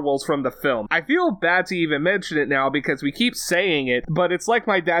the werewolves from the film. I feel bad to even mention it now because we keep saying it, but it's like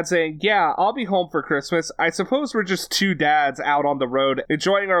my dad saying, yeah, I'll be home for Christmas. I suppose we're just two dads out on the road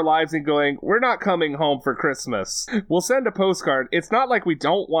enjoying our lives and going, we're not coming home for Christmas. We'll send a postcard. It's not like we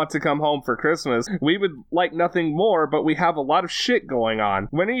don't want to come home for Christmas. We would like nothing more, but we have a lot of shit going on.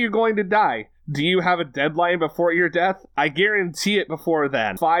 When are you going to die? Do you have a deadline before your death? I guarantee it before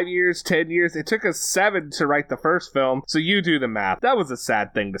then. 5 years, 10 years. It took us 7 to write the first film, so you do the math. That was a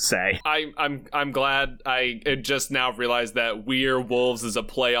sad thing to say. I'm glad I just now realized that werewolves is a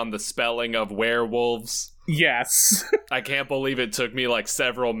play on the spelling of werewolves. Yes. I can't believe it took me like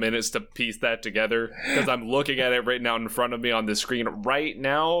several minutes to piece that together because I'm looking at it right now in front of me on the screen right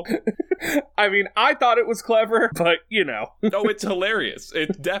now. I mean, I thought it was clever, but No, it's hilarious.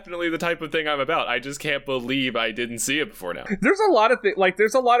 It's definitely the type of thing I'm about. I just can't believe I didn't see it before now. There's a lot of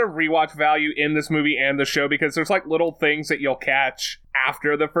there's a lot of rewatch value in this movie and the show because there's like little things that you'll catch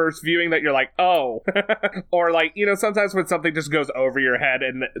after the first viewing that you're like, oh. Or like, sometimes when something just goes over your head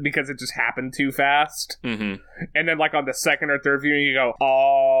and because it just happened too fast. Mm-hmm. And then like on the second or third viewing you go,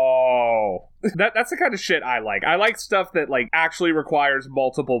 oh. That's the kind of shit I like. I like stuff that like actually requires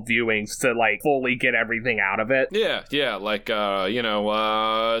multiple viewings to like fully get everything out of it. Yeah, like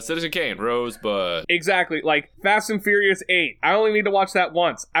Citizen Kane, Rosebud. Exactly, like Fast and Furious 8. I only need to watch that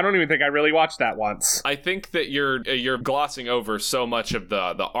once. I don't even think I really watched that once. I think that you're glossing over so much of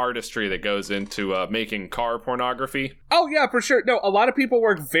the artistry that goes into making car pornography. Oh yeah, for sure. No, a lot of people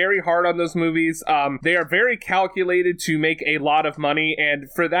work very hard on those movies. They are very calculated to make a lot of money, and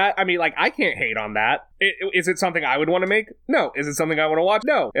for that, I mean, like, I can't hate on that. Is it something I would want to make? No. Is it something I want to watch?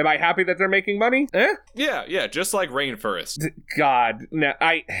 No. Am I happy that they're making money? Yeah, just like Rainforest. God, no,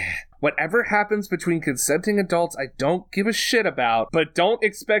 whatever happens between consenting adults, I don't give a shit about, but don't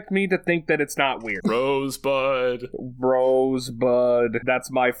expect me to think that it's not weird. Rosebud.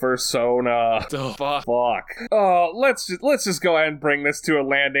 That's my persona. Oh, fuck. Oh, let's just go ahead and bring this to a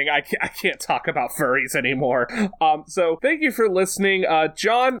landing. I can't talk about furries anymore. So thank you for listening.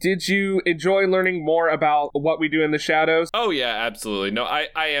 John, did you enjoy learning more about what we do in the shadows? Oh yeah, absolutely. No, I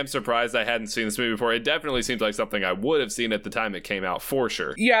am surprised I hadn't seen this movie before. It definitely seems like something I would have seen at the time it came out, for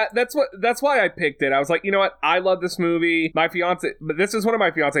sure. Yeah, that's why I picked it. I was like, you know what? I love this movie. This is one of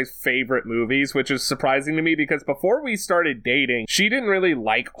my fiance's favorite movies, which is surprising to me because before we started dating, she didn't really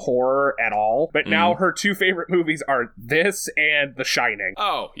like horror at all. But now her two favorite movies are this and The Shining.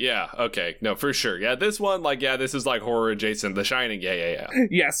 Oh, yeah. Okay. No, for sure. Yeah, this one, like, yeah, this is like horror adjacent. The Shining, yeah.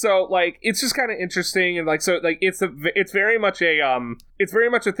 Yeah, so like it's just kind of interesting and like so like it's very much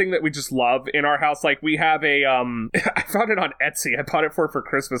a thing that we just love in our house. Like we have a I found it on Etsy. I bought it for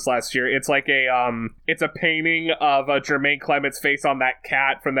Christmas last year. It's like it's a painting of Jermaine Clement's face on that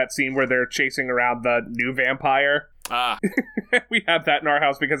cat from that scene where they're chasing around the new vampire. We have that in our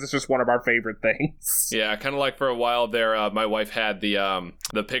house because it's just one of our favorite things. Yeah, kind of like for a while there, my wife had the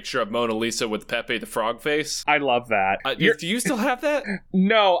picture of Mona Lisa with Pepe the Frog face. I love that. Do you still have that?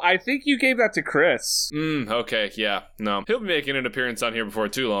 No, I think you gave that to Chris. Okay, yeah. No. He'll be making an appearance on here before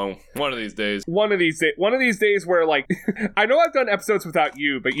too long. One of these days. One of these days where, like, I know I've done episodes without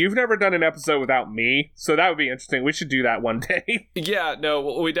you, but you've never done an episode without me, so that would be interesting. We should do that one day. Yeah,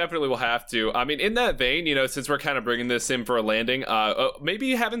 no, we definitely will have to. I mean, in that vein, since we're kind of bringing bringing this in for a landing.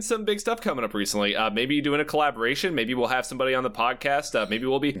 Maybe having some big stuff coming up recently. Maybe doing a collaboration. Maybe we'll have somebody on the podcast. Maybe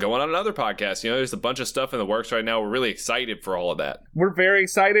we'll be going on another podcast. There's a bunch of stuff in the works right now. We're really excited for all of that. We're very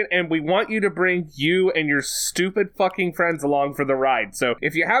excited, and we want you to bring you and your stupid fucking friends along for the ride. So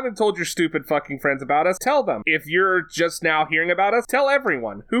if you haven't told your stupid fucking friends about us, tell them. If you're just now hearing about us, tell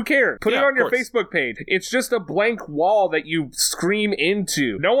everyone. Who cares? Put it on your Facebook page. It's just a blank wall that you scream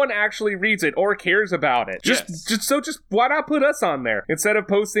into. No one actually reads it or cares about it. Just why not put us on there? Instead of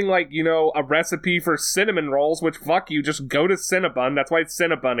posting a recipe for cinnamon rolls, which fuck you, just go to Cinnabon. That's why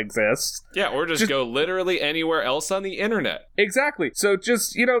Cinnabon exists. Yeah, or just go literally anywhere else on the internet. Exactly. So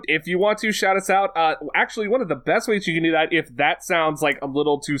just, if you want to shout us out, actually one of the best ways you can do that, if that sounds like a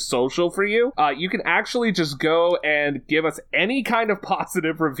little too social for you, you can actually just go and give us any kind of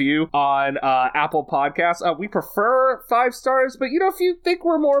positive review on Apple Podcasts. We prefer 5 stars, but if you think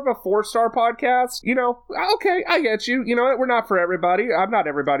we're more of a 4-star podcast, okay, I get you. You know what? We're not for everybody. I'm not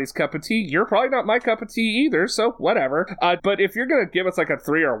everybody's cup of tea. You're probably not my cup of tea either, so whatever. But if you're gonna give us like a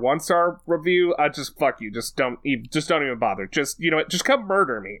 3 or 1-star review, just fuck you. Just don't even bother. Just, just come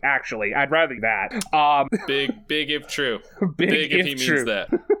murder me. Actually, I'd rather that. Big if true. Big if he true. means that.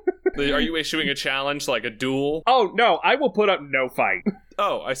 Are you issuing a challenge, like a duel? Oh, no, I will put up no fight.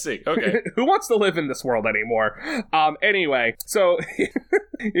 Oh, I see. Okay. Who wants to live in this world anymore? Anyway, so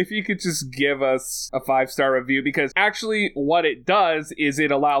if you could just give us a 5-star review, because actually what it does is it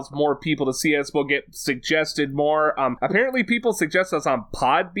allows more people to see us. We'll get suggested more. Apparently people suggest us on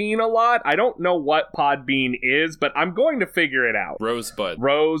Podbean a lot. I don't know what Podbean is, but I'm going to figure it out. Rosebud.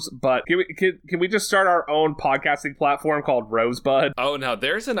 Can we just start our own podcasting platform called Rosebud? Oh, now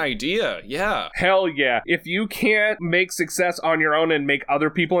there's an idea. Yeah. Hell yeah. If you can't make success on your own and make other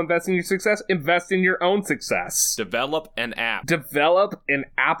people invest in your success, invest in your own success. Develop an app. Develop an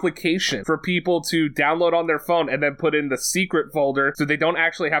application for people to download on their phone and then put in the secret folder so they don't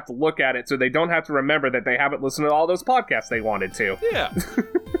actually have to look at it, so they don't have to remember that they haven't listened to all those podcasts they wanted to. Yeah.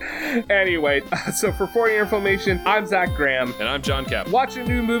 Anyway, so for your information, I'm Zach Graham. And I'm John Cap. Watch a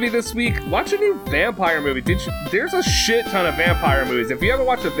new movie this week. Watch a new vampire movie. There's a shit ton of vampire movies. If you haven't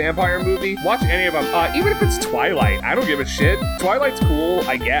watched a vampire movie, watch any of them. Even if it's Twilight, I don't give a shit. Twilight's cool,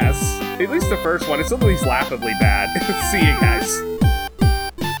 I guess. At least the first one. It's at least laughably bad. See you guys.